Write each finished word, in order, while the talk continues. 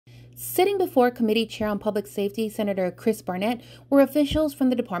Sitting before Committee Chair on Public Safety, Senator Chris Barnett, were officials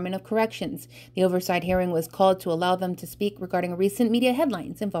from the Department of Corrections. The oversight hearing was called to allow them to speak regarding recent media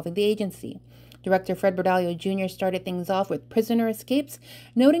headlines involving the agency. Director Fred Bordallo Jr. started things off with prisoner escapes,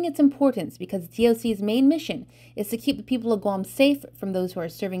 noting its importance because DOC's main mission is to keep the people of Guam safe from those who are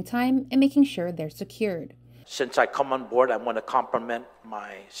serving time and making sure they're secured. Since I come on board, I want to compliment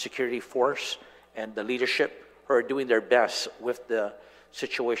my security force and the leadership who are doing their best with the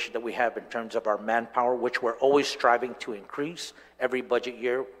situation that we have in terms of our manpower, which we're always striving to increase every budget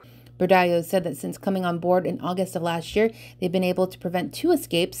year. Bordallo said that since coming on board in August of last year, they've been able to prevent 2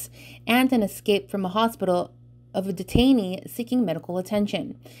 escapes and an escape from a hospital of a detainee seeking medical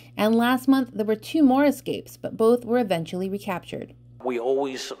attention. And last month, there were 2 more escapes, but both were eventually recaptured. We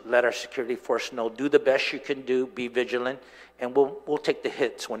always let our security force know, do the best you can do, be vigilant, and we'll take the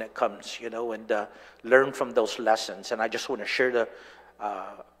hits when it comes, and learn from those lessons. And I just want to share the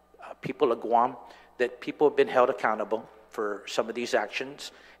people of Guam that people have been held accountable for some of these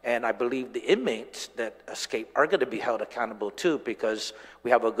actions, and I believe the inmates that escape are going to be held accountable too, because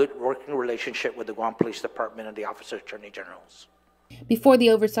we have a good working relationship with the Guam Police Department and the Office of Attorney Generals. Before the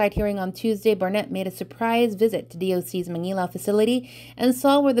oversight hearing on Tuesday, Barnett made a surprise visit to DOC's Mangilao facility and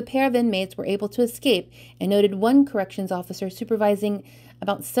saw where the pair of inmates were able to escape, and noted one corrections officer supervising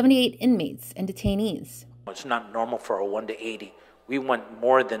about 78 inmates and detainees. It's not normal for a 1 to 80. We want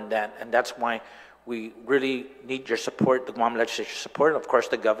more than that, and that's why we really need your support, the Guam legislature support, and of course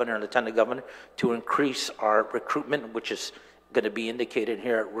the governor and lieutenant governor, to increase our recruitment, which is going to be indicated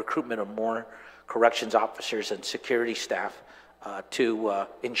here, recruitment of more corrections officers and security staff to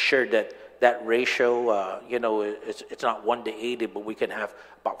ensure that that ratio, it's not 1 to 80, but we can have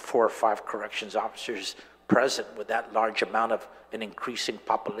about 4 or 5 corrections officers present with that large amount of an increasing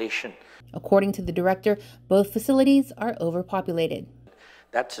population. According to the director, both facilities are overpopulated.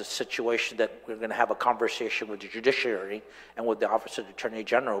 That's a situation that we're going to have a conversation with the judiciary and with the Office of the Attorney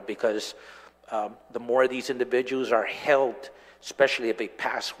General, because the more these individuals are held, especially if they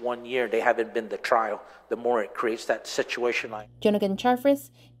pass 1 year, they haven't been to trial, the more it creates that situation. Jonagan Charfris,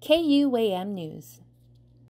 KUAM News.